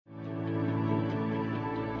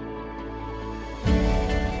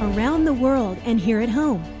around the world and here at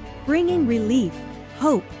home, bringing relief,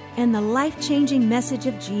 hope, and the life-changing message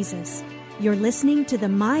of Jesus. You're listening to the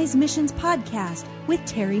Mize Missions Podcast with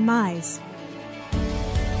Terry Mize.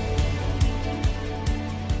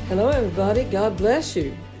 Hello, everybody. God bless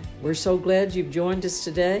you. We're so glad you've joined us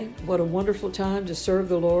today. What a wonderful time to serve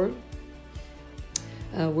the Lord.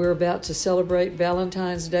 We're about to celebrate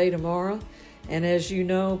Valentine's Day tomorrow. And as you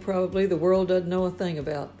know, probably the world doesn't know a thing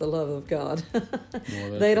about the love of God.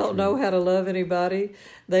 They don't know how to love anybody.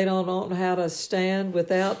 They don't know how to stand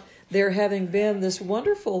without there having been this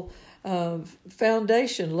wonderful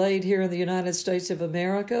foundation laid here in the United States of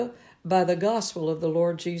America by the gospel of the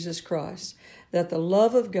Lord Jesus Christ. That the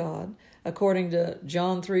love of God, according to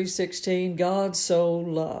John 3:16, God so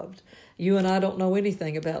loved. You and I don't know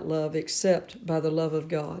anything about love except by the love of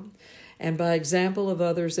God and by example of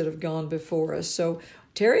others that have gone before us. So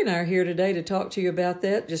Terry and I are here today to talk to you about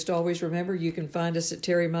that. Just always remember, you can find us at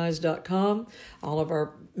terrymize.com, all of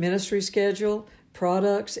our ministry schedule,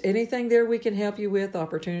 products, anything there we can help you with,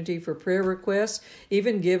 opportunity for prayer requests,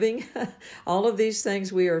 even giving, all of these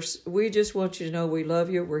things. We just want you to know we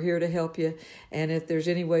love you. We're here to help you. And if there's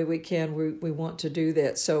any way we can, we want to do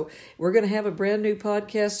that. So we're going to have a brand new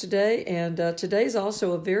podcast today. And today's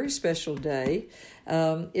also a very special day.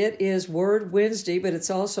 It is Word Wednesday, but it's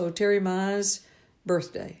also Terry Mize's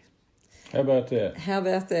birthday. How about that? How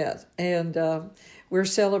about that? And we're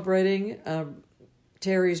celebrating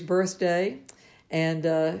Terry's birthday and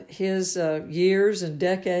his years and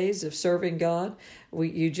decades of serving God.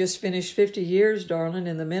 You just finished 50 years, darling,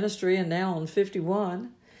 in the ministry, and now on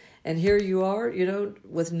 51. And here you are,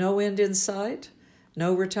 with no end in sight,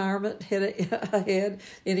 no retirement ahead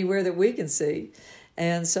anywhere that we can see.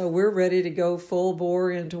 And so we're ready to go full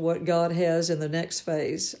bore into what God has in the next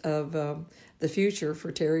phase of the future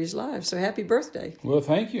for Terry's life. So happy birthday. Well,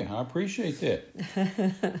 thank you. I appreciate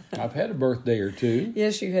that. I've had a birthday or two.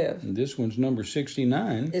 Yes, you have. And this one's number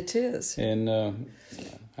 69. It is. And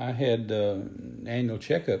I had an annual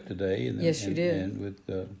checkup today. Yes, you did. And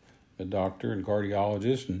with a doctor and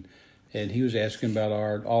cardiologist, and he was asking about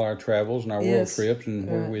all our travels and our world trips and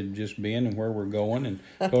where we'd just been and where we're going, and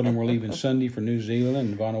told him we're leaving Sunday for New Zealand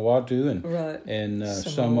and Vanuatu and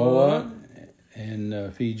Samoa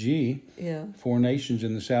and Fiji, 4 nations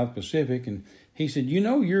in the South Pacific. And he said,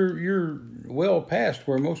 you're well past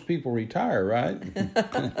where most people retire, right?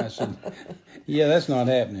 I said, yeah, that's not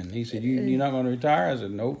happening. He said, you're not going to retire? I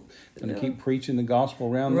said, nope. I'm going to keep preaching the gospel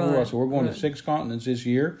around the world. So we're going to 6 continents this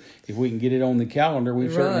year. If we can get it on the calendar,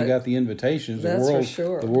 we've certainly got the invitations. For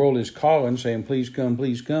sure. The world is calling, saying, please come,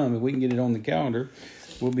 please come. If we can get it on the calendar,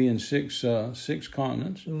 we'll be in six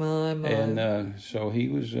continents. My. And so he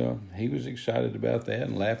was excited about that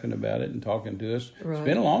and laughing about it and talking to us. Right. It's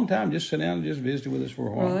been a long time. Just sit down and just visit with us for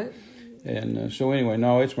a while. Right. And so anyway,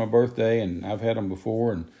 no, it's my birthday, and I've had them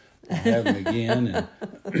before, and I'll have them again.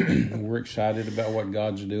 And we're excited about what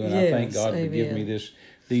God's doing. Yes, I thank God for giving me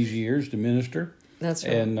these years to minister. That's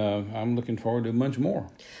right. And I'm looking forward to much more.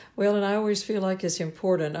 Well, and I always feel like it's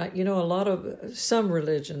important. Some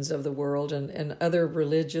religions of the world and other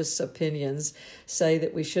religious opinions say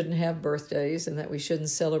that we shouldn't have birthdays and that we shouldn't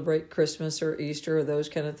celebrate Christmas or Easter or those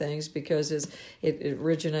kind of things because it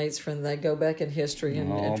originates from, they go back in history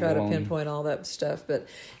and try to pinpoint all that stuff. But,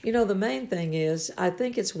 the main thing is, I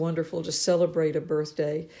think it's wonderful to celebrate a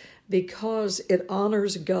birthday because it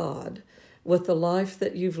honors God with the life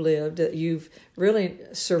that you've lived, that you've really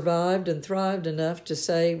survived and thrived enough to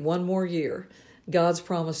say, one more year, God's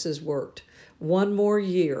promises worked. One more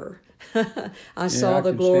year, I saw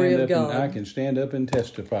the glory of God. I can stand up and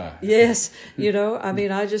testify. Yes,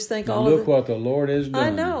 I just think look what the Lord has done. I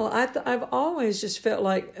know. I've always just felt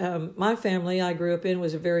like my family I grew up in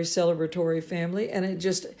was a very celebratory family, and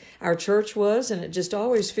our church was, and it just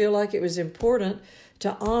always feel like it was important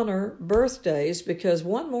to honor birthdays because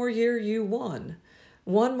one more year you won.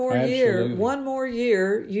 One more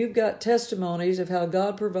year, you've got testimonies of how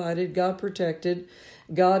God provided, God protected,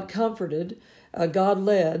 God comforted, God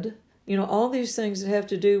led. All these things that have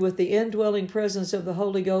to do with the indwelling presence of the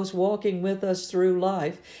Holy Ghost walking with us through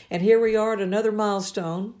life. And here we are at another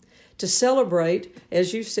milestone to celebrate,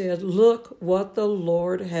 as you said, look what the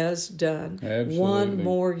Lord has done. Absolutely. One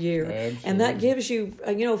more year. Absolutely. And that gives you,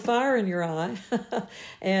 fire in your eye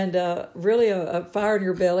and really a fire in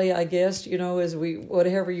your belly, I guess, as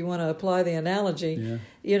whatever you want to apply the analogy. Yeah.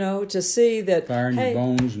 to see that fire in your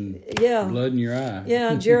bones and blood in your eye.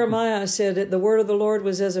 Yeah, Jeremiah said that the word of the Lord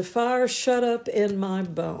was as a fire shut up in my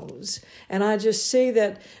bones. And I just see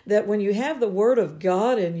that when you have the word of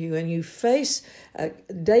God in you and you face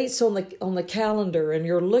dates on the calendar and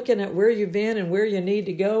you're looking at where you've been and where you need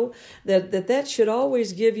to go, that should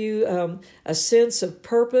always give you a sense of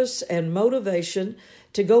purpose and motivation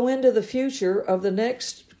to go into the future of the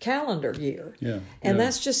next calendar year. And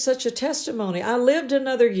that's just such a testimony. I lived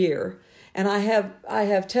another year, and I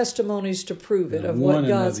have testimonies to prove it of what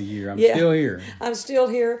God's. Another year. I'm still here. I'm still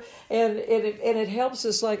here, and it helps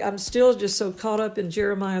us. Like, I'm still just so caught up in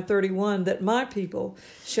Jeremiah 31 that my people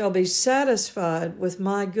shall be satisfied with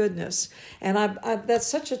my goodness, and I that's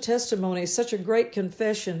such a testimony, such a great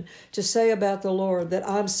confession to say about the Lord, that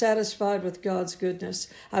I'm satisfied with God's goodness.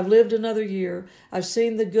 I've lived another year. I've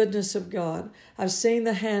seen the goodness of God. I've seen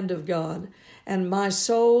the hand of God. And my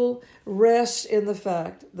soul rests in the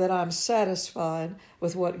fact that I'm satisfied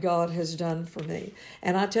with what God has done for me.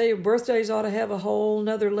 And I tell you, birthdays ought to have a whole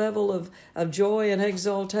nother level of joy and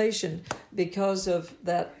exaltation because of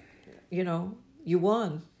that, you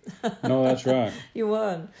won. No, that's right. You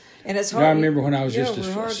won. And it's hard. I remember when I was just a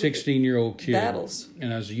 16-year-old kid. Battles.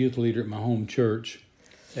 And I was a youth leader at my home church.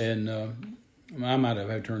 And I might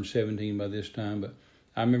have turned 17 by this time, but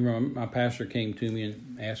I remember my pastor came to me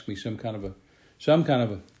and asked me some kind of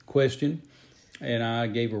a question, and I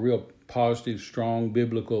gave a real positive, strong,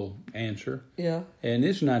 biblical answer. Yeah. And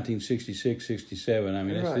this is 1966, 67. I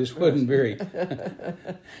mean, this wasn't very,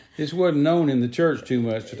 this wasn't known in the church too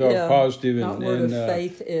much to talk positive and... Not word of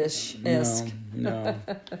faith-ish-esque. No.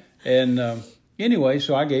 And anyway,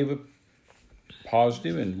 so I gave a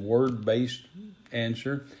positive and word-based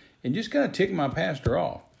answer and just kind of ticked my pastor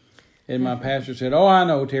off. And my pastor said, "Oh, I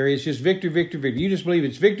know, Terry, it's just victory, victory, victory. You just believe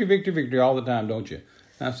it's victory, victory, victory all the time, don't you?"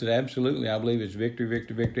 And I said, "Absolutely, I believe it's victory,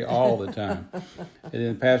 victory, victory all the time." And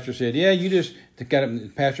then the pastor said, "Yeah, the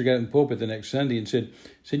pastor got up in the pulpit the next Sunday and said,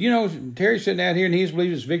 Terry's sitting out here and he just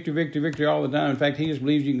believes it's victory, victory, victory all the time. In fact, he just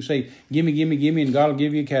believes you can say, gimme, gimme, gimme, and God will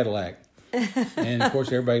give you a Cadillac." And of course,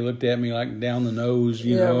 everybody looked at me like down the nose,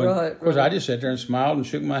 know. Right, of course, I just sat there and smiled and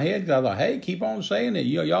shook my head because I thought, hey, keep on saying it.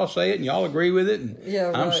 Y'all say it and y'all agree with it.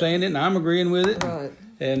 And I'm saying it and I'm agreeing with it. Right.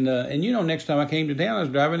 And next time I came to town, I was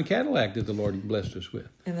driving a Cadillac that the Lord blessed us with.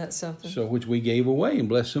 And that's something. So, which we gave away and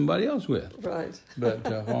blessed somebody else with. Right. But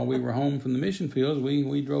while we were home from the mission fields,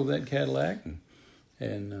 we drove that Cadillac.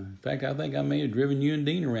 And in fact, I think I may have driven you and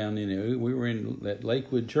Dean around in it. We were in that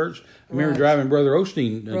Lakewood church. I remember driving Brother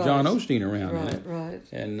Osteen, John Osteen around in it. Right.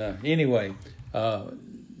 And anyway,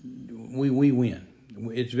 we win.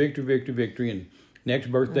 It's victory, victory, victory. And next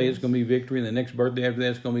birthday it's going to be victory. And the next birthday after that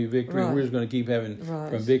it's going to be victory. And we're just going to keep having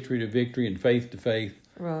from victory to victory and faith to faith.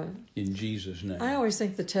 Right. In Jesus' name. I always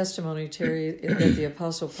think the testimony, Terry, that the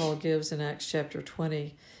Apostle Paul gives in Acts chapter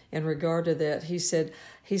 20 in regard to that, he said,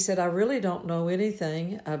 I really don't know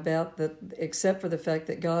anything about that except for the fact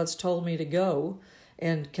that God's told me to go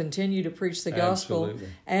and continue to preach the gospel. Absolutely.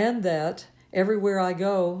 And that everywhere I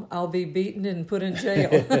go, I'll be beaten and put in jail.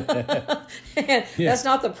 And that's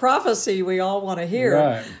not the prophecy we all want to hear.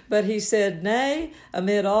 Right. But he said, nay,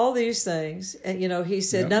 amid all these things, he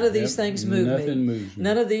said, none of these things move me. Nothing moves me.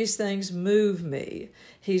 None of these things move me.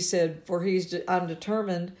 He said, for I'm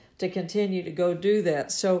determined to continue to go do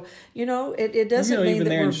that. So, it doesn't mean even that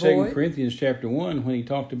there we're in 2 void. Corinthians chapter 1, when he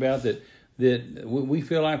talked about that we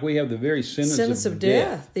feel like we have the very sentence of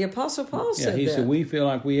death. The Apostle Paul said that. He said we feel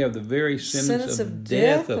like we have the very sentence of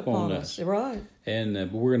death upon us. Right. And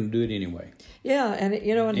but we're going to do it anyway. Yeah, and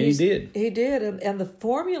he did. He did, and the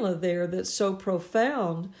formula there that's so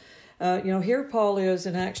profound. Here Paul is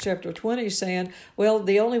in Acts chapter 20 saying, well,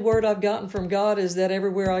 the only word I've gotten from God is that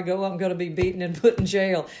everywhere I go, I'm going to be beaten and put in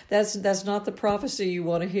jail. That's not the prophecy you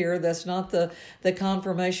want to hear. That's not the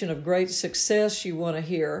confirmation of great success you want to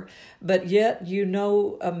hear. But yet,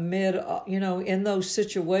 amid, in those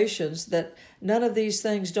situations that none of these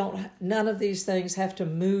things have to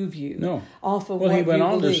move you off of what you believe. Well, he went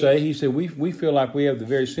on to say, he said, we feel like we have the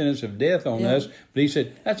very sentence of death on us, but he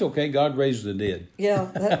said, that's okay, God raised the dead. Yeah,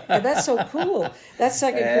 that's so cool. That's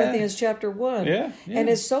 2 Corinthians chapter 1. Yeah. And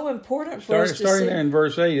it's so important for us to see. Starting there in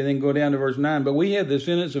verse 8 and then go down to verse 9. But we have the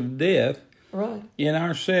sentence of death in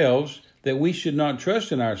ourselves, that we should not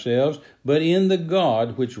trust in ourselves, but in the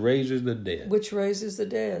God which raises the dead. Which raises the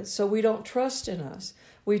dead. So we don't trust in us.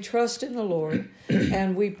 We trust in the Lord,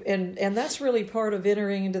 and that's really part of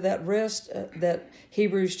entering into that rest that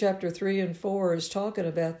Hebrews chapter 3 and 4 is talking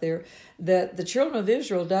about there, that the children of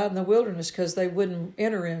Israel died in the wilderness because they wouldn't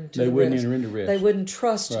enter into rest. They wouldn't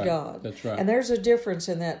trust God. That's right. And there's a difference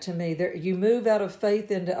in that to me. You move out of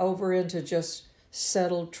faith over into just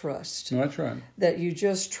settled trust. No, that's right. That you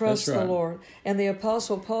just trust That's right. the Lord. And the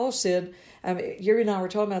Apostle Paul said, you and I were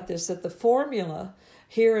talking about this, that the formula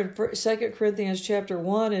here in 2 Corinthians chapter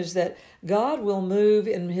 1 is that God will move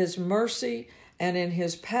in His mercy and in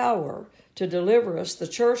His power to deliver us. The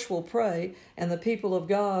church will pray, and the people of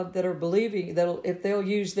God that are believing, if they'll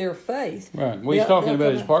use their faith. Right. Well, he's talking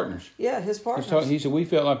about his partners. Yeah, his partners. He said, we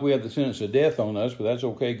felt like we had the sentence of death on us, but that's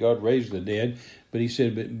okay. God raised the dead. But he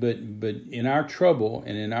said, but in our trouble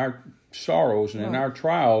and in our sorrows and in our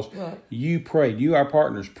trials, you prayed. You, our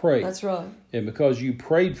partners, prayed. That's right. And because you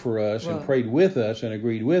prayed for us and prayed with us and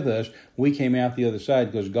agreed with us, we came out the other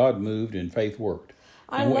side because God moved and faith worked.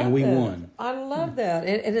 And we won. I love that.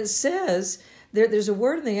 And it says, there's a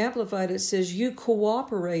word in the Amplified, it says, you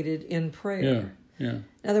cooperated in prayer. Yeah.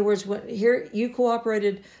 In other words, here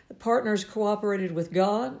partners cooperated with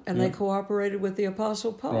God, and they cooperated with the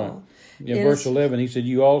Apostle Paul. Right. In verse 11, he said,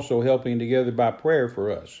 you also helping together by prayer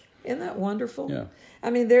for us. Isn't that wonderful? Yeah. I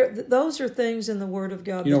mean, those are things in the Word of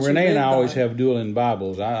God. Renee and I always have dueling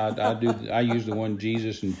Bibles. I use the one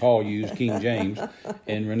Jesus and Paul used, King James,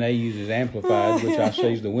 and Renee uses Amplified, which I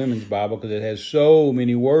say is the women's Bible because it has so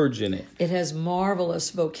many words in it. It has marvelous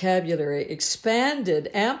vocabulary, expanded,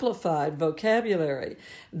 amplified vocabulary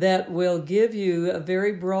that will give you a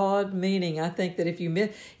very broad meaning. I think that if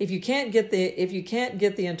you can't get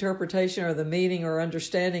the interpretation or the meaning or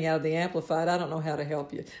understanding out of the Amplified, I don't know how to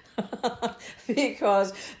help you.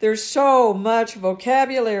 Because there's so much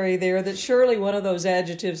vocabulary there that surely one of those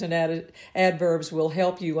adjectives and adverbs will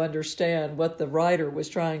help you understand what the writer was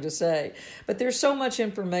trying to say. But there's so much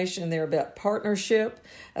information there about partnership,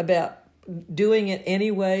 about doing it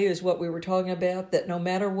anyway is what we were talking about, that no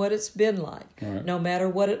matter what it's been like, no matter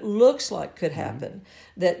what it looks like could happen,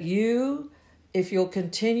 that you, if you'll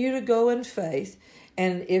continue to go in faith,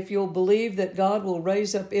 and if you'll believe that God will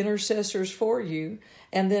raise up intercessors for you,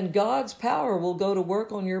 and then God's power will go to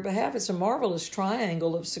work on your behalf. It's a marvelous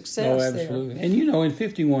triangle of success. Oh, absolutely. There. And in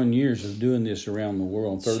 51 years of doing this around the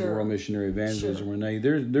world, Third World Missionary Evangelism, Renee,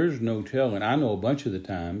 there's no telling. I know a bunch of the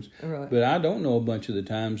times, but I don't know a bunch of the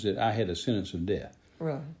times that I had a sentence of death.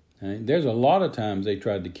 Right. There's a lot of times they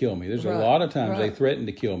tried to kill me. There's a lot of times they threatened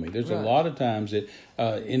to kill me. There's a lot of times that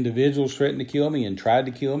individuals threatened to kill me and tried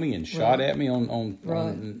to kill me and shot at me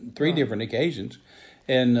on three different occasions.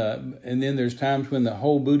 And then there's times when the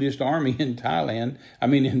whole Buddhist army in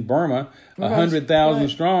Burma, 100,000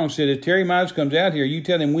 strong, said, if Terry Mize comes out here, you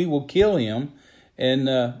tell him we will kill him. And,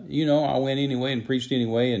 I went anyway and preached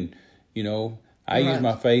anyway. And, I used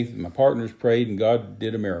my faith. My partners prayed, and God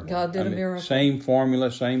did a miracle. God did a miracle. Same formula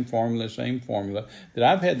that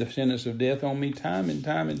I've had the sentence of death on me time and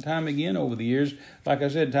time and time again over the years. Like I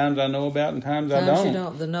said, times I know about and times I don't. You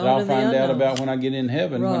don't. The known that I'll and the find out unknown. about when I get in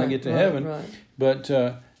heaven, when I get to heaven. Right. But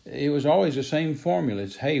it was always the same formula.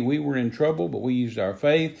 It's, hey, we were in trouble, but we used our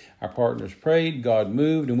faith. Our partners prayed. God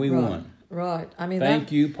moved, and we won. Right.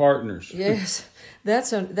 Thank you, partners. Yes.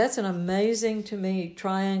 That's an amazing, to me,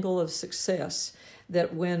 triangle of success,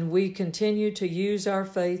 that when we continue to use our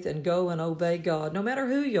faith and go and obey God, no matter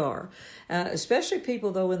who you are, especially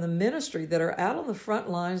people, though, in the ministry that are out on the front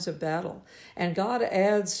lines of battle, and God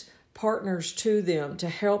adds partners to them to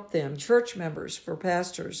help them, church members for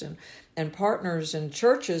pastors and partners in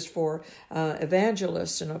churches for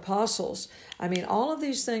evangelists and apostles. All of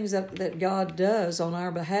these things that God does on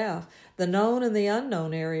our behalf, the known and the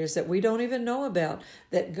unknown areas that we don't even know about,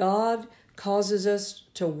 that God causes us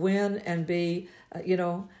to win and be,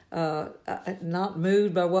 not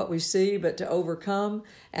moved by what we see, but to overcome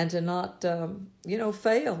and to not,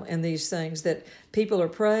 fail in these things, that people are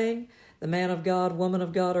praying, the man of God, woman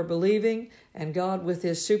of God are believing, and God, with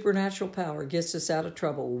His supernatural power, gets us out of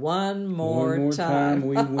trouble one more time.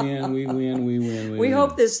 We win. We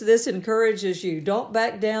hope this encourages you. Don't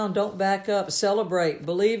back down. Don't back up. Celebrate.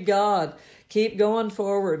 Believe God. Keep going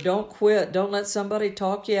forward. Don't quit. Don't let somebody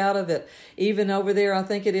talk you out of it. Even over there, I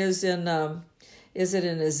think it is in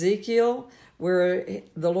Ezekiel, where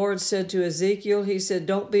the Lord said to Ezekiel, He said,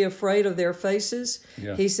 don't be afraid of their faces.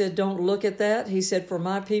 Yeah. He said, don't look at that. He said, for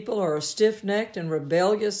my people are a stiff-necked and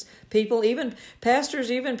rebellious people, even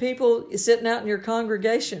pastors, even people sitting out in your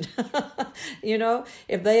congregation.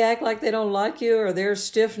 If they act like they don't like you, or they're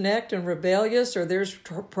stiff-necked and rebellious, or there's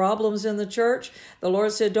problems in the church, the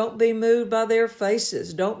Lord said, don't be moved by their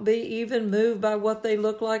faces. Don't be even moved by what they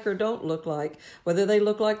look like or don't look like, whether they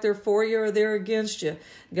look like they're for you or they're against you.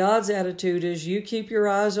 God's attitude is you keep your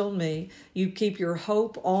eyes on me, you keep your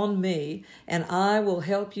hope on me, and I will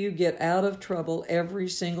help you get out of trouble every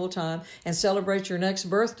single time and celebrate your next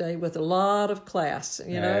birthday with a lot of class,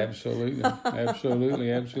 you know? Absolutely.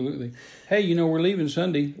 Absolutely. Hey, we're leaving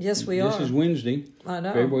Sunday. Yes, we are. This is Wednesday. I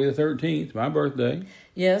know. February the 13th, my birthday.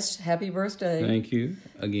 Yes, happy birthday. Thank you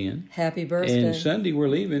again. Happy birthday. And Sunday we're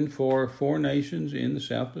leaving for 4 nations in the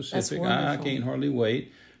South That's Pacific. wonderful. I can't hardly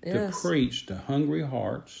wait to preach to hungry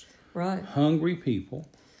hearts, right? Hungry people.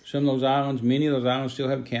 Some of those islands, many of those islands still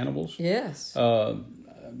have cannibals. Yes.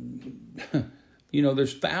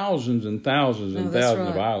 There's thousands and thousands and thousands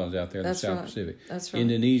of right. islands out there in That's the South right. Pacific. That's right.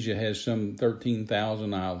 Indonesia has some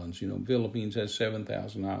 13,000 islands. Philippines has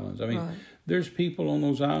 7,000 islands. I mean, Right. there's people on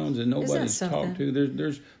those islands that nobody's talked to.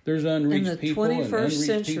 There's unreached people and 21st unreached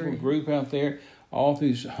century. people group out there. All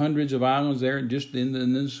these hundreds of islands there, just in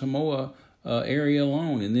the Samoa area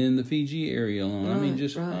alone, and then the Fiji area alone. Right, I mean,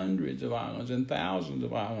 just right. hundreds of islands and thousands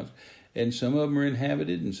of islands, and some of them are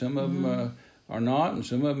inhabited, and some of them are not, and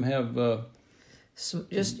some of them have.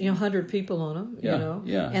 Just 100 people on them,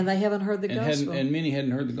 Yeah. and they haven't heard the gospel. And many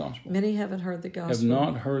hadn't heard the gospel. Many haven't heard the gospel. Have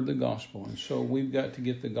not heard the gospel, and so we've got to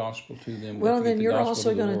get the gospel to them. Well, then you're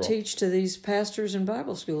also going to teach to these pastors and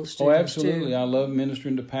Bible school students. Oh, absolutely! Too. I love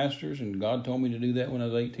ministering to pastors, and God told me to do that when I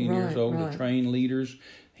was 18 years old, to train leaders.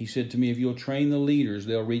 He said to me, if you'll train the leaders,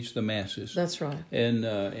 they'll reach the masses. That's right. And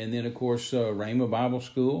then, of course, Rhema Bible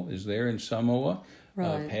School is there in Samoa.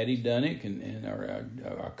 Right. Patty Dunnick and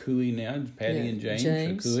our Kui now, Patty and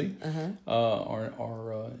James. Kui,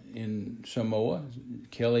 are in Samoa.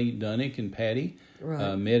 Kelly Dunnick and Patty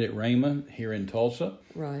met at Rhema here in Tulsa.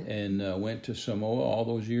 Right. And went to Samoa all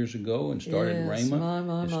those years ago and started Rhema.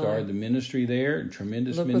 My. Started the ministry there,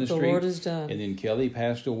 tremendous Look ministry. what the Lord has done. And then Kelly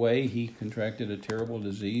passed away. He contracted a terrible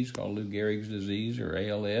disease called Lou Gehrig's disease, or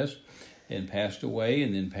ALS, and passed away.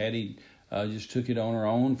 And then Patty just took it on her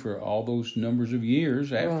own for all those numbers of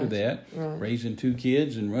years after that, raising 2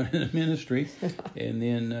 kids and running a ministry. And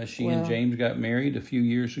then she and James got married a few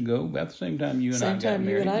years ago, about the same time you and I got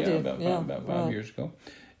married. About 5 years ago.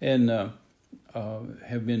 And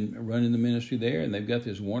have been running the ministry there, and they've got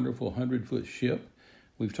this wonderful 100-foot ship.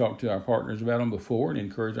 We've talked to our partners about them before and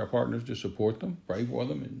encouraged our partners to support them, pray for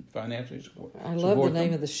them, and financially support them. I love the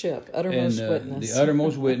name of the ship, Uttermost Witness. The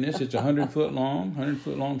Uttermost Witness. It's 100-foot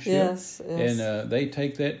long ship. Yes. And they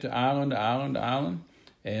take that to island to island to island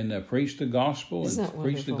and preach the gospel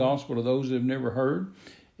preach the gospel to those that have never heard,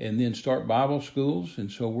 and then start Bible schools.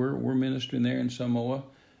 And so we're ministering there in Samoa.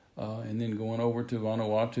 And then going over to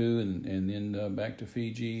Vanuatu and then back to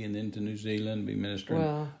Fiji and then to New Zealand, be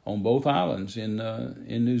ministering on both islands in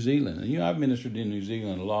New Zealand. And I've ministered in New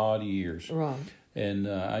Zealand a lot of years. Right. And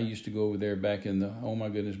I used to go over there back in the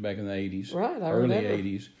 80s. Right, I early remember.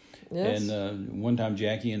 80s. Yes. And one time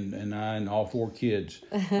Jackie and I and all 4 kids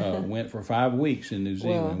went for 5 weeks in New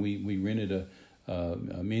Zealand. Wow. We rented a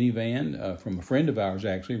minivan from a friend of ours,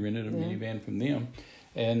 actually, rented a minivan from them.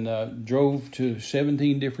 And drove to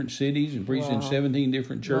 17 different cities and preached in 17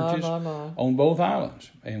 different churches on both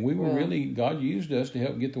islands. And we were really, God used us to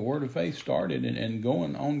help get the Word of Faith started and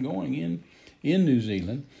ongoing in New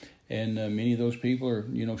Zealand. And many of those people are,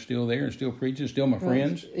 still there and still preaching, still my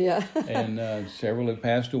friends. Yeah. And several have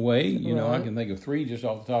passed away. I can think of 3 just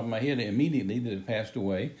off the top of my head immediately that have passed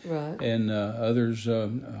away. Right. And others,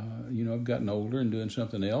 have gotten older and doing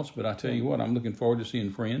something else. But I tell you what, I'm looking forward to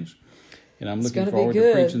seeing friends. And I'm looking forward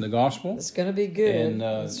to preaching the gospel. It's going to be good. And,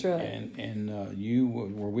 that's right. And you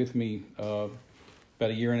were with me about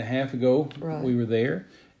a year and a half ago. Right. We were there,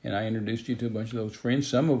 and I introduced you to a bunch of those friends,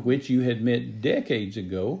 some of which you had met decades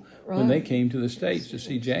ago when they came to the States to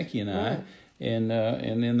see Jackie and I. Right. And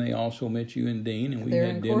then they also met you and Dean, and we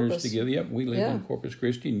had dinners Corpus. together. Yep, we lived in Corpus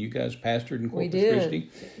Christi, and you guys pastored in Corpus did. Christi.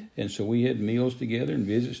 And so we had meals together and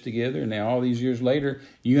visits together. And now all these years later,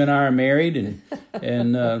 you and I are married,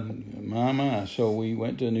 and so we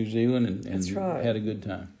went to New Zealand and had a good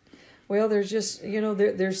time. Well, there's just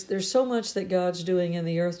there's so much that God's doing in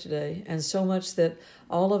the earth today, and so much that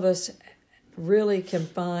all of us really can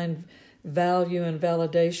find value and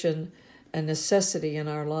validation and necessity in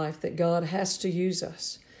our life, that God has to use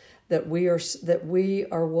us, that we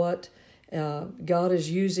are what God is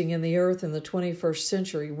using in the earth in the 21st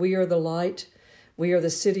century. We are the light. We are the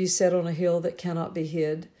city set on a hill that cannot be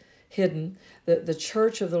hidden. The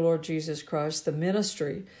church of the Lord Jesus Christ, the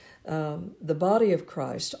ministry, the body of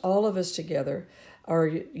Christ, all of us together are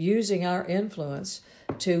using our influence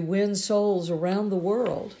to win souls around the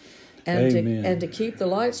world. And to keep the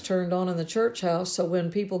lights turned on in the church house, so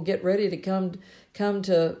when people get ready to come come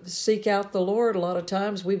to seek out the Lord, a lot of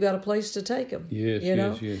times we've got a place to take them.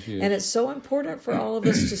 Yes, yes. And it's so important for all of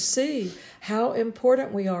us to see how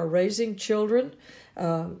important we are raising children,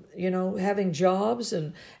 having jobs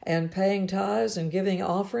and paying tithes and giving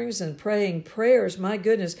offerings and praying prayers. My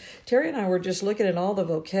goodness, Terry and I were just looking at all the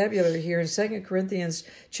vocabulary here in 2 Corinthians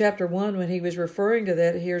chapter 1 when he was referring to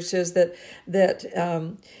that. Here it says that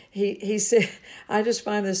he said, I just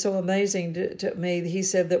find this so amazing to me. He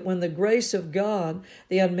said that when the grace of God,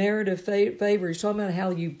 the unmerited favor, he's talking about how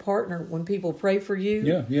you partner when people pray for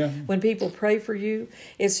you. Yeah. When people pray for you,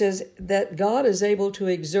 it says that God is able to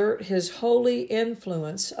exert his holy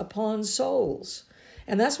influence upon souls.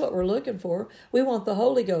 And that's what we're looking for. We want the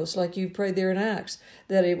Holy Ghost, like you prayed there in Acts,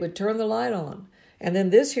 that it would turn the light on. And then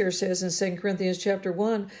this here says in 2 Corinthians chapter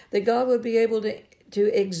 1 that God would be able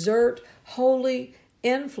to exert holy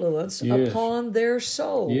influence upon their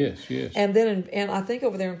soul. Yes. And then, and I think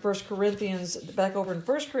over there in 1 Corinthians, back over in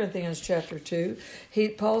 1 Corinthians chapter 2,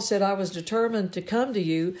 Paul said, I was determined to come to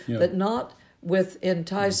you, but not with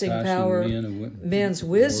enticing power men's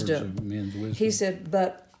wisdom. He said,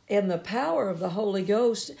 but in the power of the Holy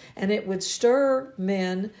Ghost, and it would stir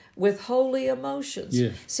men with holy emotions.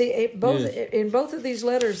 Yes. See, in both of these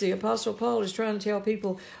letters, the Apostle Paul is trying to tell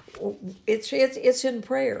people it's in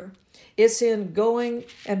prayer. It's in going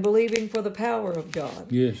and believing for the power of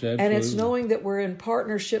God. Yes, absolutely. And it's knowing that we're in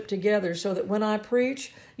partnership together so that when I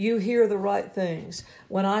preach, you hear the right things.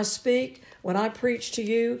 When I speak, when I preach to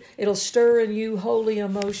you, it'll stir in you holy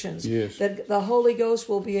emotions. Yes. That the Holy Ghost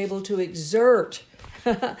will be able to exert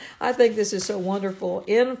I think this is so wonderful.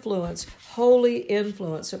 Holy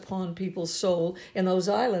influence upon people's soul in those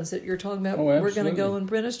islands that you're talking about. We're going to go and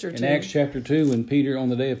minister to. In Acts chapter 2, when Peter, on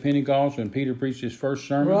the day of Pentecost, when Peter preached his first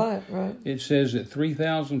sermon, right. It says that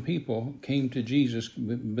 3,000 people came to Jesus,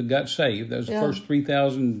 but got saved. That was the first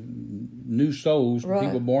 3,000 new souls,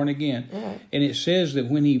 people born again. Right. And it says that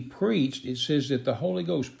when he preached, it says that the Holy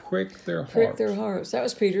Ghost pricked their hearts. That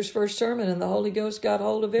was Peter's first sermon, and the Holy Ghost got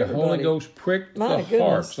hold of everybody. The Holy Ghost pricked the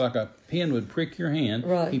hearts like a pin would prick your hand.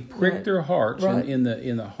 Right. He pricked their hearts in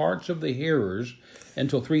the hearts of the hearers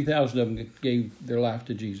until 3,000 of them gave their life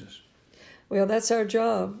to Jesus. Well, that's our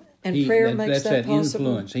job, and prayer makes that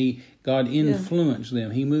possible. Influence. God influenced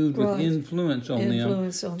them. He moved with influence on them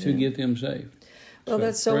to get them saved. Well,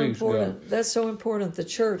 that's so important. That's so important. The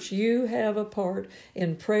church, you have a part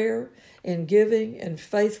in prayer, in giving, and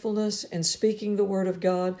faithfulness, and speaking the word of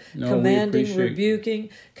God, commanding,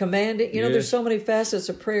 rebuking, commanding. You know, there's so many facets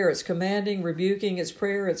of prayer. It's commanding, rebuking, it's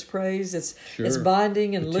prayer, it's praise, it's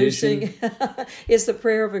binding and loosing. It's the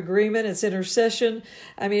prayer of agreement, it's intercession.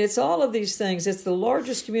 I mean, it's all of these things. It's the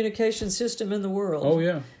largest communication system in the world. Oh,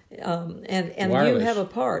 yeah. And you have a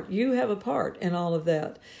part. You have a part in all of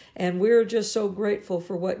that. And we're just so grateful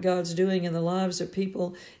for what God's doing in the lives of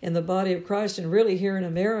people in the body of Christ. And really here in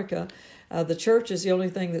America, the church is the only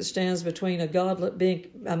thing that stands between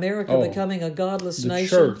becoming a godless nation.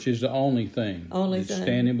 The church is the only thing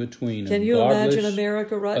standing between. Can you imagine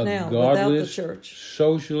America right now without the church?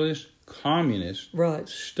 Socialist, communist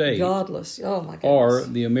state. Godless. Oh my goodness. Or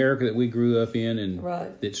the America that we grew up in and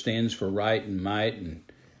that stands for right and might and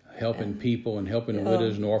helping people and helping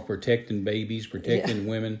widows and orphans, protecting babies, protecting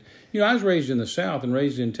women. You know, I was raised in the South and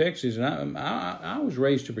raised in Texas, and I was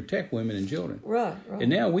raised to protect women and children. Right.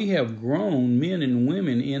 And now we have grown men and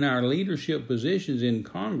women in our leadership positions in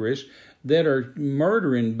Congress that are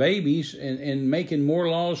murdering babies and making more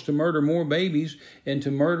laws to murder more babies and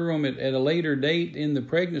to murder them at a later date in the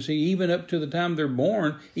pregnancy, even up to the time they're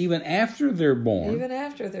born, even after they're born.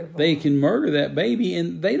 They can murder that baby,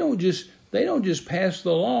 and they don't just pass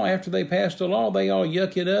the law. After they pass the law, they all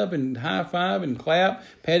yuck it up and high five and clap,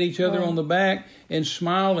 pat each other on the back, and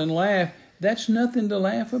smile and laugh. That's nothing to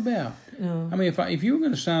laugh about. No. I mean, if you were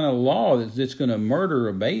going to sign a law that's going to murder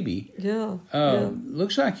a baby,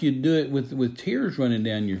 looks like you'd do it with tears running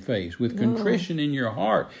down your face, with contrition in your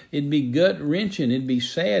heart. It'd be gut wrenching. It'd be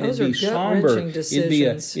sad. It'd be somber.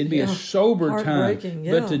 It'd be a sober time.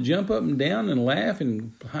 But to jump up and down and laugh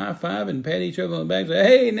and high five and pat each other on the back, and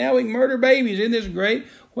say, "Hey, now we can murder babies. Isn't this great?"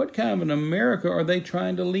 What kind of an America are they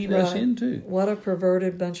trying to lead us into? What a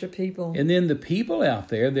perverted bunch of people. And then the people out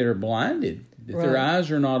there that are blinded, that their eyes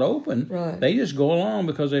are not open, they just go along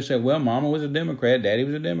because they say, well, Mama was a Democrat, Daddy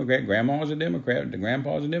was a Democrat, Grandma was a Democrat,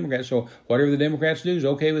 Grandpa was a Democrat, so whatever the Democrats do is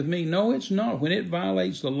okay with me. No, it's not. When it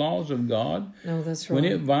violates the laws of God, when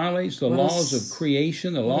it violates the laws of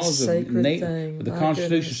creation, the laws of nature, the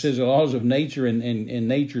Constitution says the laws of nature and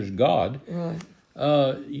nature's God.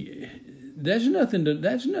 That's nothing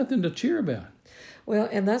to cheer about. Well,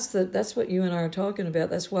 and that's what you and I are talking about.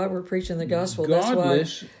 That's why we're preaching the gospel.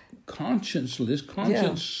 Godless conscienceless,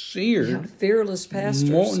 conscience-seared, fearless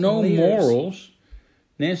pastors, no leaders. morals.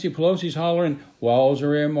 Nancy Pelosi's hollering, walls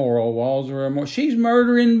are immoral, walls are immoral. She's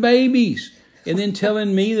murdering babies. And then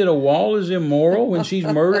telling me that a wall is immoral when she's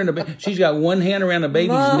murdering a baby. She's got one hand around a baby's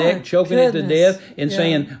neck, choking it to death, and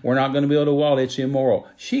saying, we're not going to build a wall, it's immoral.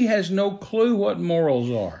 She has no clue what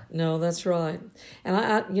morals are. No, that's right. And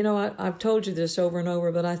I've told you this over and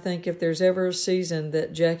over, but I think if there's ever a season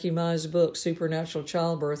that Jackie Mize' book, Supernatural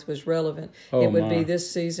Childbirth, was relevant, it would be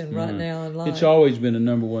this season right now in life. It's always been a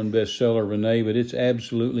number one bestseller, Renee, but it's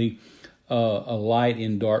absolutely a light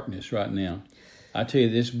in darkness right now. I tell you,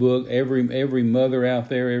 this book, every mother out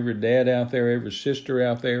there, every dad out there, every sister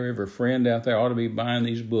out there, every friend out there ought to be buying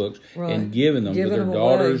these books and giving them to their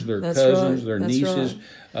daughters, their cousins, their nieces,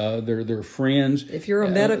 their friends. If you're a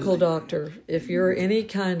medical doctor, if you're any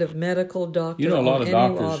kind of medical doctor, a lot of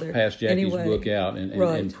doctors pass Jackie's book out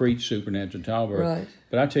and preach supernatural childbirth. Right.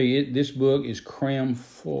 But I tell you, this book is cram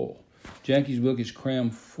full. Jackie's book is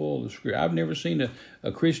crammed full of scripture. I've never seen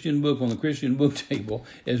a Christian book on the Christian book table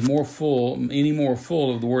any more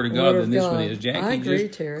full of the Word of God than this one is. Jackie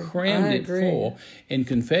just crammed it full. And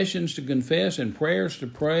confessions to confess and prayers to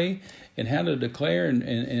pray and how to declare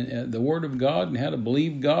and the Word of God and how to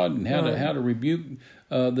believe God and how to rebuke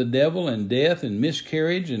the devil and death and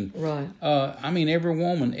miscarriage. And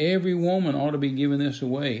every woman ought to be giving this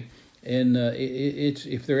away. And it's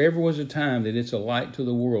if there ever was a time that it's a light to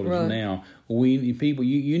the world, it's now.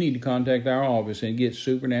 You need to contact our office and get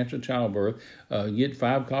Supernatural Childbirth. Get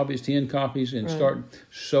 5 copies, 10 copies, and start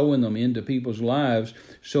sowing them into people's lives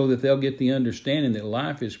so that they'll get the understanding that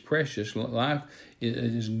life is precious. Life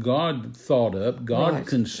is God thought up, God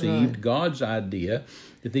conceived, God's idea.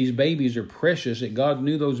 That these babies are precious, that God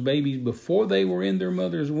knew those babies before they were in their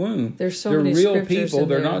mother's womb. They're real people.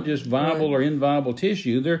 They're not just viable or inviable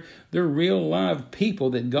tissue. They're real live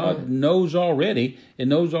people that God knows already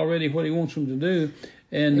and knows already what He wants them to do.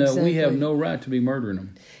 And we have no right to be murdering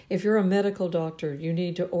them. If you're a medical doctor, you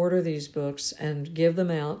need to order these books and give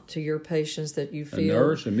them out to your patients that you feel. A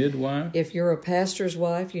nurse, a midwife. If you're a pastor's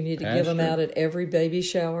wife, you need to give them out at every baby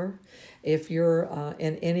shower. If you're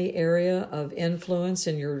in any area of influence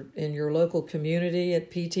in your local community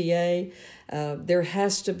at PTA, there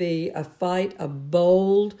has to be a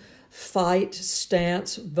bold fight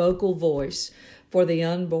stance, vocal voice for the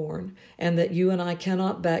unborn, and that you and I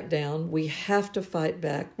cannot back down. We have to fight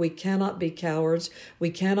back. We cannot be cowards. We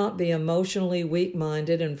cannot be emotionally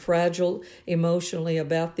weak-minded and fragile emotionally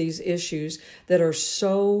about these issues that are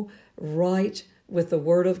so right with the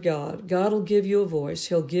Word of God. God will give you a voice.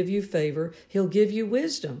 He'll give you favor. He'll give you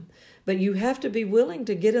wisdom. But you have to be willing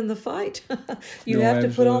to get in the fight. You have to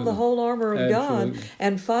put on the whole armor of God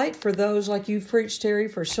and fight for those, like you've preached, Terry,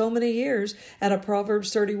 for so many years. And a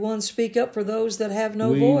Proverbs 31, speak up for those that have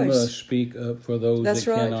no voice. We must speak up for those that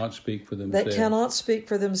cannot speak for themselves. That cannot speak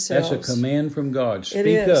for themselves. That's a command from God.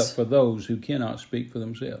 Speak up for those who cannot speak for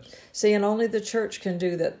themselves. See, and only the church can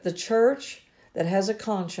do that. The church that has a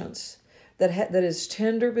conscience, that is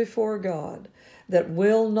tender before God, that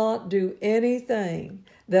will not do anything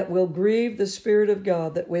that will grieve the Spirit of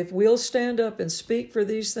God, that if we'll stand up and speak for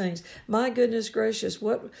these things, my goodness gracious,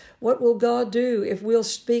 what will God do if we'll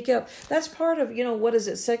speak up? That's part of, what is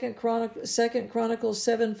it, 2 Chronicles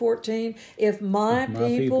 7:14, if my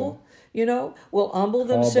people will humble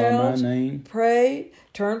themselves, pray,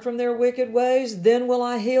 turn from their wicked ways, then will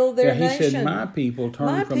I heal their nation. He said, my people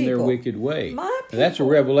turn from their wicked way. That's a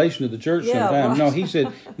revelation of the church sometimes. No, he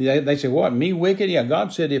said, they say, what, me wicked? Yeah,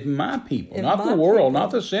 God said, if my people, not the world,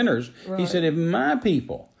 not the sinners. He said, if my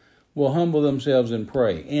people will humble themselves and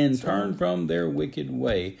pray and turn from their wicked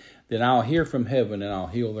way, then I'll hear from heaven and I'll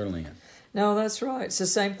heal their land. No, that's right. It's the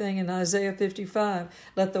same thing in Isaiah 55.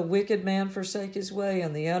 Let the wicked man forsake his way,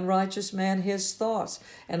 and the unrighteous man his thoughts,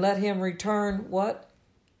 and let him return what?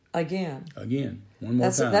 Again. One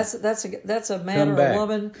more time. That's a man or a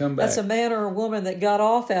woman. That's a man or a woman that got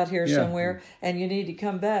off out here somewhere, and you need to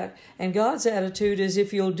come back. And God's attitude is,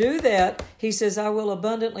 if you'll do that, He says, I will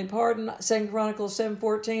abundantly pardon. 2 Chronicles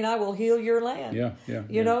 7:14, I will heal your land.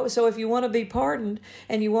 So if you want to be pardoned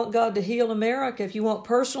and you want God to heal America, if you want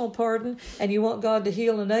personal pardon and you want God to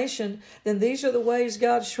heal a nation, then these are the ways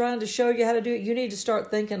God's trying to show you how to do it. You need to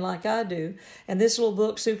start thinking like I do. And this little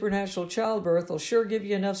book, Supernatural Childbirth, will sure give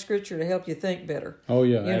you enough scripture to help you think better. Oh,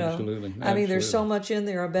 yeah, absolutely. I mean, there's so much in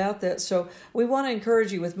there about that. So we want to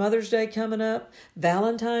encourage you with Mother's Day coming up,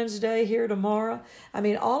 Valentine's Day here tomorrow. I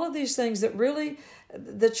mean, all of these things that really,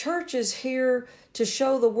 the church is here to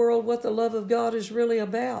show the world what the love of God is really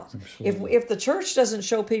about. If the church doesn't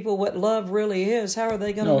show people what love really is, how are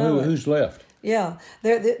they going to know it? Who's left? Yeah,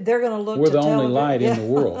 they're going to look. We're to the only light in the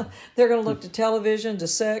world. They're going to look to television, to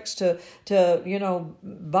sex, to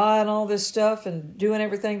buying all this stuff and doing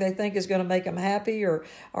everything they think is going to make them happy, or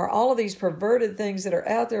all of these perverted things that are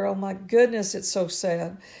out there. Oh my goodness, it's so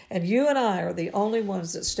sad. And you and I are the only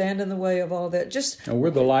ones that stand in the way of all that. And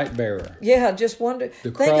we're the light bearer. Yeah, just wonder.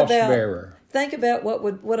 The cross bearer. Think about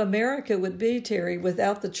what America would be, Terry,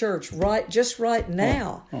 without the church right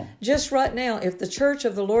now. Just right now, if the church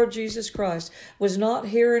of the Lord Jesus Christ was not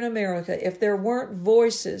here in America, if there weren't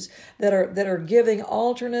voices that are giving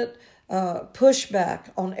alternate pushback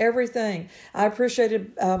on everything. I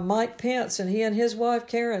appreciated Mike Pence and he and his wife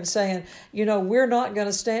Karen saying, we're not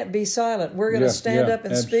going to be silent. We're going to stand up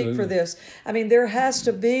and speak for this. I mean, there has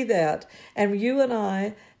to be that. And you and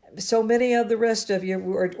I, so many of the rest of you,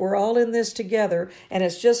 we're all in this together, and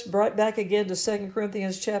it's just brought back again to 2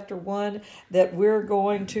 Corinthians chapter 1 that we're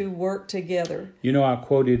going to work together. I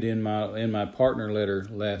quoted in my partner letter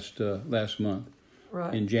last month,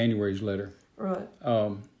 right, in January's letter. Right.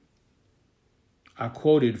 I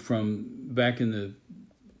quoted from back in the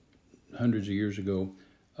hundreds of years ago,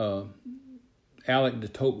 Alec de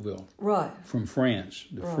Tocqueville, right, from France,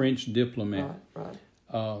 the French diplomat. Right.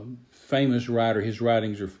 Famous writer. His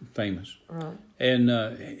writings are famous. Right.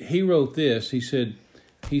 And he wrote this. He said,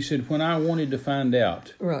 when I wanted to find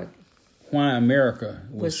out why America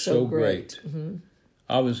was so great. Mm-hmm.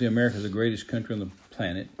 Obviously, America is the greatest country on the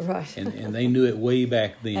planet. Right. And they knew it way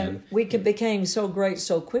back then. And we became so great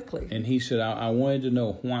so quickly. And he said, I wanted to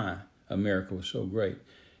know why America was so great.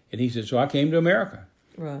 And he said, so I came to America.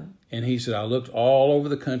 Right. And he said, I looked all over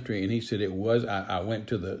the country, and he said I went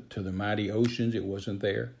to the mighty oceans, it wasn't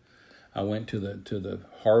there. I went to the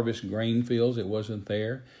harvest grain fields, it wasn't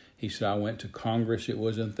there. He said, I went to Congress, it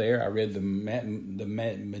wasn't there. I read the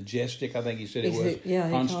majestic, I think he said it was,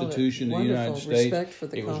 Constitution of the United States. Respect for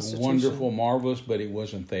the it was Constitution. wonderful, marvelous, but it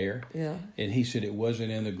wasn't there. Yeah. And he said it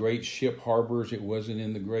wasn't in the great ship harbors, it wasn't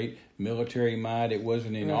in the great military might, it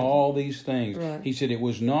wasn't in all these things. Right. He said it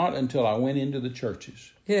was not until I went into the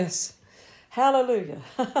churches. Yes. Hallelujah.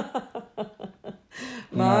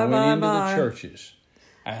 When I went into the churches,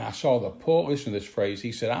 and I saw listen to this phrase,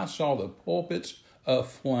 he said, I saw the pulpits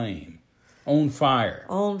aflame, on fire.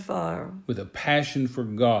 On fire. With a passion for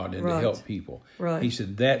God and to help people. Right. He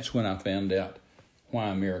said, that's when I found out why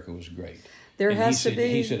America was great. He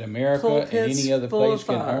said, America and any other place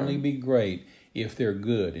can only be great if they're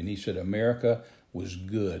good. And he said, America was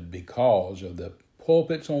good because of the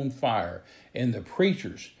pulpits on fire and the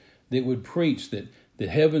preachers that would preach that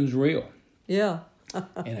heaven's real. Yeah.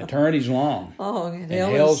 And eternity's long. Oh, and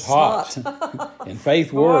hell's hot. And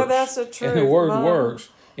faith works. Boy, that's the truth. And the word works.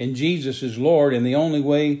 And Jesus is Lord and the only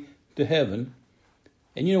way to heaven.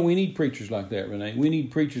 And we need preachers like that, Renee. We need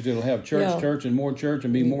preachers that'll have church and more church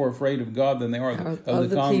and be more afraid of God than they are of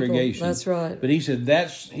the congregation. People. That's right. But he said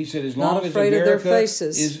as long as America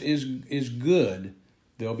is good,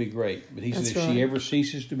 they'll be great. But he said if she ever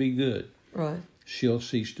ceases to be good, she'll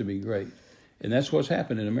cease to be great. And that's what's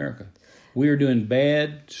happened in America. We are doing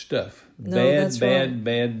bad stuff. Bad stuff.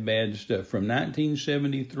 From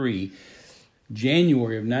 1973,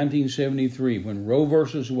 January of 1973, when Roe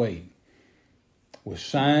versus Wade was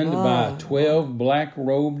signed by 12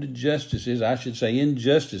 black-robed justices, I should say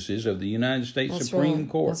injustices, of the United States Supreme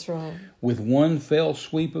Court. That's right. With one fell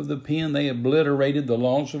sweep of the pen, they obliterated the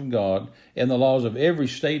laws of God and the laws of every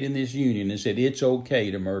state in this union and said it's okay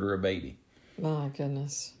to murder a baby. My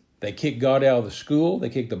goodness. They kicked God out of the school. They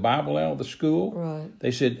kicked the Bible out of the school. Right.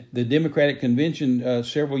 They said the Democratic Convention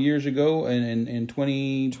several years ago in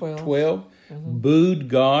 2012 booed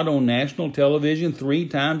God on national television 3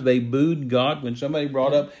 times. They booed God. When somebody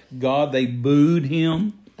brought up God, they booed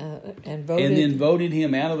him. And then voted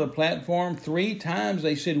him out of the platform. 3 times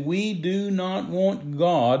they said, we do not want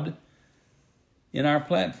God in our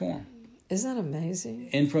platform. Isn't that amazing?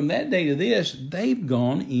 And from that day to this, they've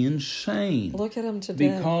gone insane. Look at them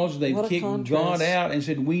today. Because they've kicked God out and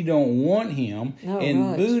said, we don't want him,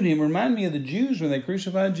 booed him. Remind me of the Jews when they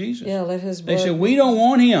crucified Jesus. Yeah, let his blood... They said, we don't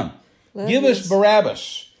want him. Give us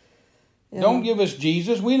Barabbas. Yeah. Don't give us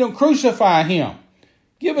Jesus. We don't crucify him.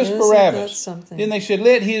 Give us Barabbas. Then they said,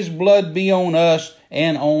 let his blood be on us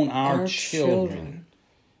and on our children.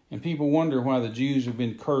 And people wonder why the Jews have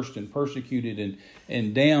been cursed and persecuted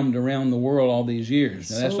and damned around the world all these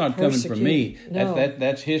years. Now, that's not coming from me. No.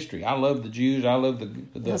 That's history. I love the Jews. I love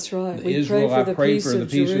that's right. the Israel. I pray for the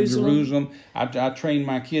peace of Jerusalem. I train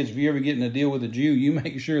my kids. If you ever get in a deal with a Jew, you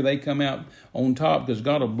make sure they come out on top because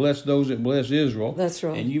God will bless those that bless Israel. That's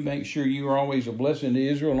right. And you make sure you are always a blessing to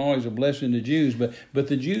Israel and always a blessing to Jews. But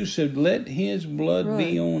the Jews said, let his blood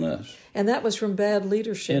be on us. And that was from bad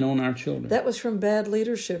leadership. And on our children. That was from bad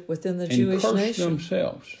leadership within the and Jewish cursed nation.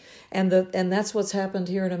 themselves. And that's what's happened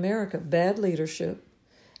here in America. Bad leadership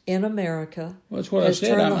in America. Well, that's what I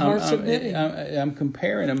said. I'm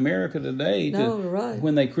comparing America today to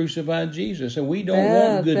when they crucified Jesus. And we don't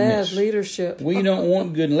want goodness. Bad leadership. We don't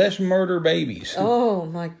want good. Let's murder babies. Oh,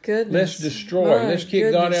 my goodness. Let's destroy. Let's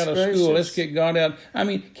kick God out of school. Let's kick God out. I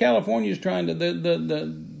mean, California's trying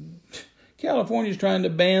to California's trying to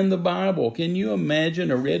ban the Bible. Can you imagine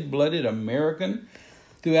a red-blooded American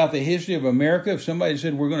throughout the history of America if somebody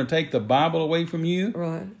said, we're going to take the Bible away from you?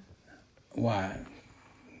 Right. Why?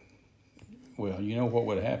 Well, you know what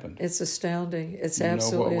would have happened. It's astounding. It's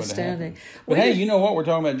absolutely astounding. But hey, you know what? We're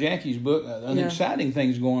talking about Jackie's book. An exciting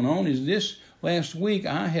thing's going on is this last week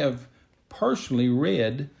I have personally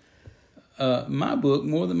read my book,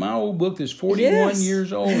 more than my old book that's 41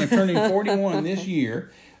 years old and turning 41 this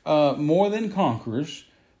year, More Than Conquerors,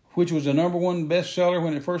 which was a number one bestseller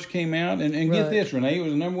when it first came out. And get this, Renee, it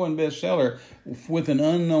was a number one bestseller with an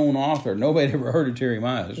unknown author. Nobody ever heard of Terry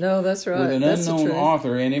Mize. No, that's right. With an unknown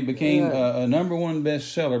author, and it became a number one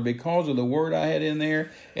bestseller because of the word I had in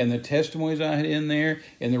there, and the testimonies I had in there,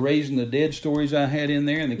 and the raising the dead stories I had in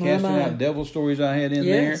there, and the casting out devil stories I had in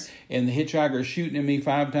there, and the hitchhiker shooting at me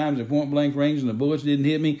 5 times at point blank range and the bullets didn't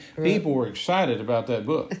hit me. People were excited about that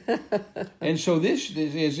book. And so this,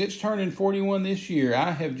 as it's turning 41 this year,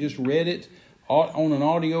 I have just read it on an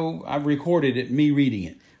audio. I've recorded it, me reading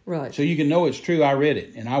it. Right. So you can know it's true. I read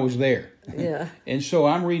it, and I was there. Yeah. And so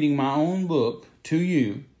I'm reading my own book to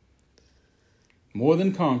you, More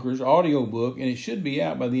Than Conquerors, audio book, and it should be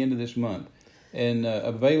out by the end of this month and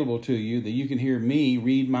available to you that you can hear me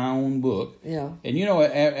read my own book. Yeah. And you know,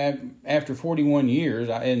 after 41 years,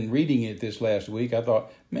 and reading it this last week, I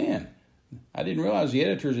thought, man, I didn't realize the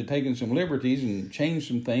editors had taken some liberties and changed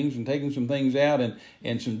some things and taken some things out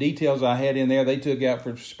and some details I had in there they took out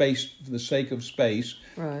for space, for the sake of space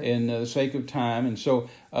and the sake of time. And so,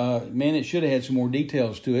 man, it should have had some more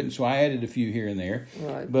details to it. And so I added a few here and there.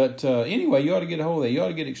 Right. But anyway, you ought to get a hold of that. You ought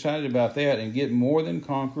to get excited about that and get More Than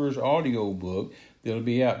Conquerors audio book. That'll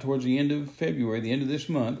be out towards the end of February, the end of this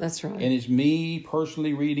month. That's right. And it's me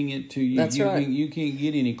personally reading it to you. That's right. You can't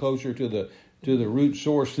get any closer to the root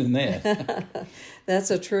source than that. That's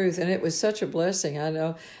the truth, and it was such a blessing. I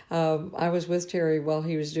know I was with Terry while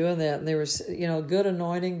he was doing that, and there was good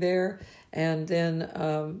anointing there, and then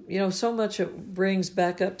so much it brings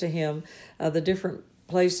back up to him the different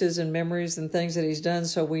places and memories and things that he's done.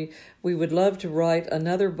 So we would love to write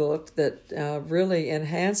another book that really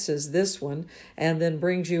enhances this one and then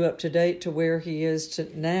brings you up to date to where he is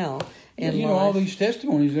now in life. All these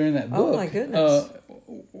testimonies that are in that book. Oh my goodness.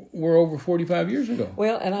 Were over 45 years ago.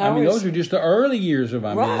 Well, and I mean, those are just the early years of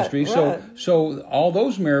our ministry. Right. So all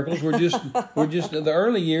those miracles were just the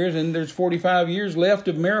early years, and there's 45 years left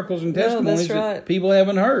of miracles and testimonies that people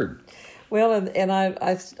haven't heard. Well, and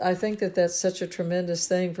I think that's such a tremendous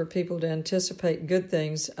thing for people to anticipate good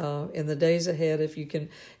things in the days ahead if you can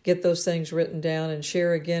get those things written down and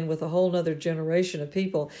share again with a whole other generation of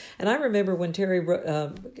people. And I remember when Terry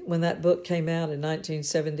when that book came out in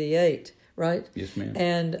 1978. Right? Yes, ma'am.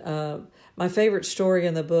 And my favorite story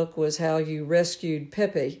in the book was how you rescued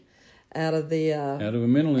Pepe out of the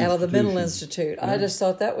mental institute. Yeah. I just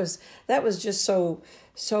thought that was just so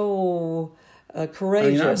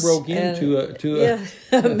courageous. I mean, I broke into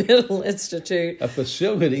a mental institute, a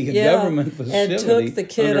facility, a government facility, and took the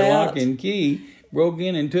kid under out. Lock and key. Broke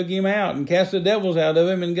in and took him out and cast the devils out of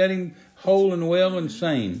him and got him whole and well and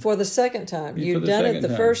sane. For the second time. You'd done it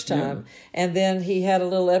the first time. Yeah. And then he had a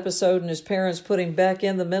little episode and his parents put him back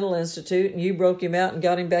in the mental institute and you broke him out and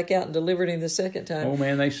got him back out and delivered him the second time. Oh,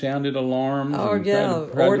 man, they sounded alarms. Oh, and yeah.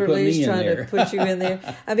 Orderlies trying to put you in there.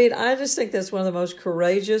 I mean, I just think that's one of the most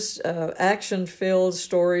courageous, action-filled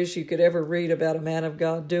stories you could ever read about a man of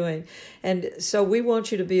God doing. And so we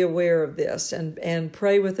want you to be aware of this and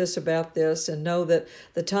pray with us about this and know that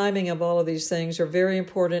the timing of all of these things are very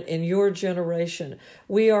important in your generation.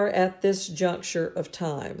 We are at this juncture of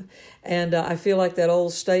time. And I feel like that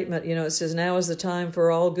old statement, it says, now is the time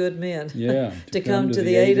for all good men to come to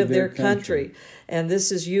the aid of their country. And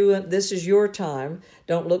this is your time.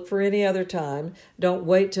 Don't look for any other time. Don't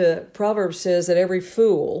wait to, Proverbs says that every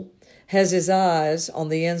fool has his eyes on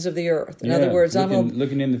the ends of the earth. In other words,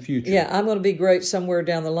 looking in the future. Yeah, I'm going to be great somewhere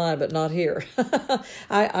down the line, but not here.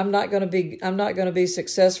 I'm not going to be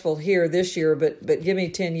successful here this year, but give me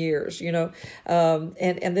 10 years, and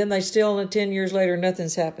then they still, and 10 years later,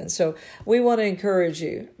 nothing's happened. So we want to encourage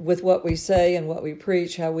you with what we say and what we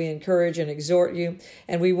preach, how we encourage and exhort you,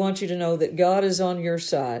 and we want you to know that God is on your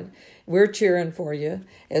side. we're cheering for you.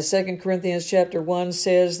 As 2 Corinthians chapter 1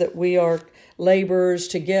 says that we are laborers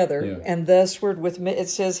together, and thusward with me, it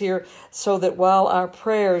says here, so that while our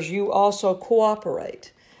prayers, you also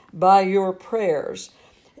cooperate by your prayers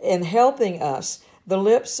in helping us. The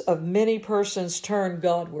lips of many persons turned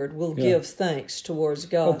Godward will give thanks towards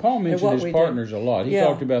God. Well, Paul mentioned his partners a lot. He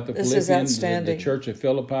talked about the Philippians, the church of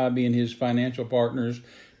Philippi being his financial partners.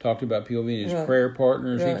 Talked about people being his prayer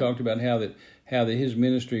partners. He talked about how that his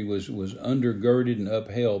ministry was undergirded and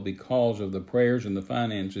upheld because of the prayers and the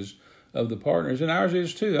finances of the partners, and ours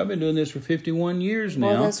is too. I've been doing this for 51 years now.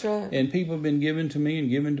 Well, that's right. And people have been giving to me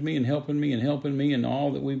and helping me, and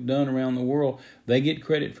all that we've done around the world. They get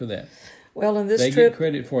credit for that. Well, in this they get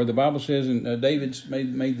credit for it. The Bible says, and David's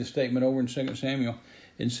made the statement over in 2 Samuel,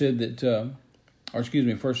 and said that, 1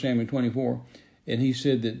 Samuel 24, and he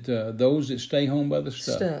said that those that stay home by the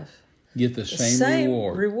stuff get the same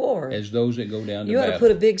reward as those that go down to battle. You ought to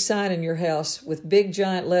put a big sign in your house with big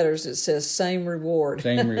giant letters that says "Same reward."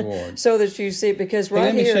 Same reward. So that you see, because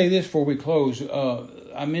let me say this before we close.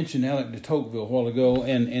 I mentioned Alec de Tocqueville a while ago,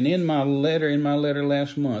 and in my letter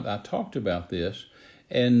last month, I talked about this.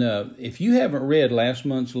 And if you haven't read last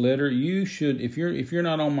month's letter, you should. If you're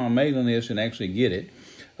not on my mailing list and actually get it,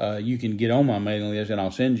 you can get on my mailing list, and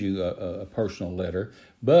I'll send you a personal letter.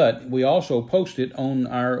 But we also post it on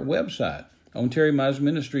our website, on Terry Mize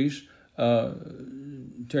Ministries,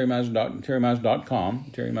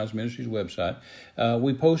 terrymize.com, Terry Mize Ministries website.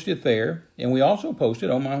 We post it there, and we also post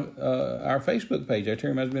it on our Facebook page, our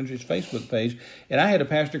Terry Mize Ministries Facebook page. And I had a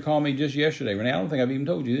pastor call me just yesterday. Renee, I don't think I've even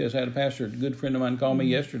told you this. I had a pastor, a good friend of mine, call me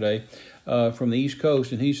yesterday from the East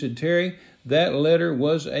Coast, and he said, Terry, that letter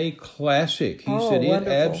was a classic. He said, wonderful. It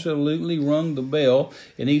absolutely rung the bell.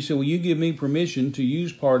 And he said, will you give me permission to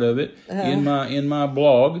use part of it in my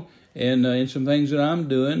blog and in some things that I'm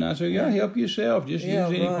doing? I said, help yourself. Just use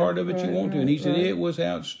any part of it you want to. And he said, it was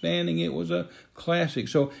outstanding. It was a classic.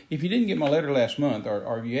 So if you didn't get my letter last month,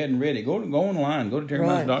 or if you hadn't read it, go online. Go to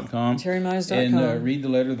terrymize.com. Terrymize.com. And read the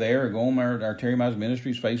letter there, or go on our Terry Mize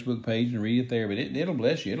Ministries Facebook page and read it there. But it'll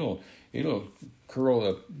bless you. It'll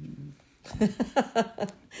curl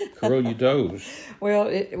your toes. Well,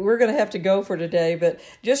 we're going to have to go for today, but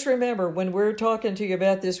just remember, when we're talking to you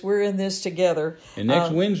about this, we're in this together. And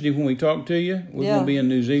next Wednesday, when we talk to you, we're going to be in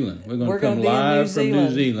New Zealand. We're going to come live from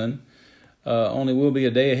New Zealand. Only we'll be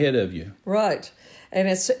a day ahead of you. Right. And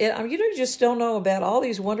you just don't know about all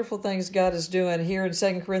these wonderful things God is doing. Here in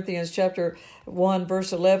 2 Corinthians chapter 1,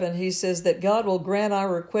 verse 11, he says that God will grant our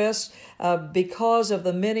requests because of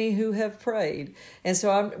the many who have prayed. And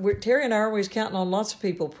so Terry and I are always counting on lots of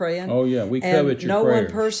people praying. Oh, yeah, we covet your prayers. No one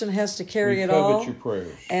person has to carry it all. We covet your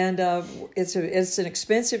prayers. And it's an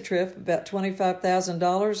expensive trip, about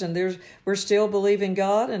 $25,000, and we're still believing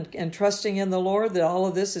God and trusting in the Lord that all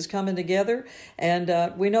of this is coming together.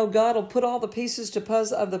 And we know God will put all the pieces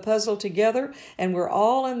of the puzzle together, and we're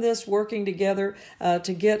all in this working together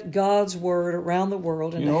to get God's word around the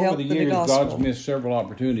world and to help the gospel. Over the years, God's missed several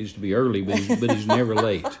opportunities to be early, but he's never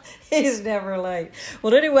late. He's never late.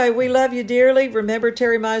 Well, anyway, we love you dearly. Remember,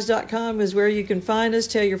 terrymize.com is where you can find us.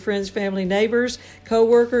 Tell your friends, family, neighbors,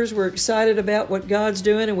 co-workers. We're excited about what God's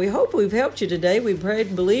doing, and we hope we've helped you today. We prayed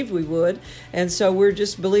and believed we would, and so we're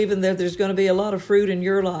just believing that there's going to be a lot of fruit in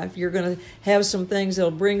your life. You're going to have some things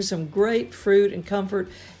that'll bring some great fruit and comfort,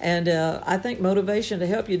 and I think motivation to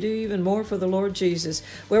help you do even more for the Lord Jesus.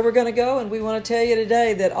 Where we're going to go, and we want to tell you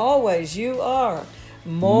today that always you are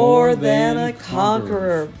more than a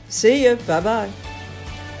conqueror. See you. Bye-bye.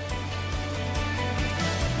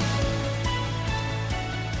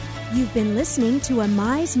 You've been listening to a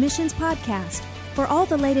Mize Missions podcast. For all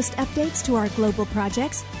the latest updates to our global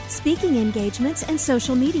projects, speaking engagements, and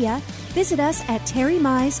social media, visit us at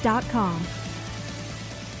terrymize.com.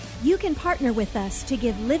 You can partner with us to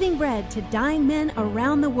give living bread to dying men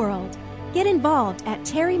around the world. Get involved at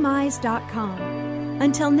terrymize.com.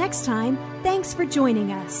 Until next time, thanks for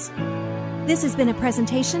joining us. This has been a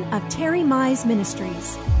presentation of Terry Mize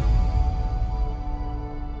Ministries.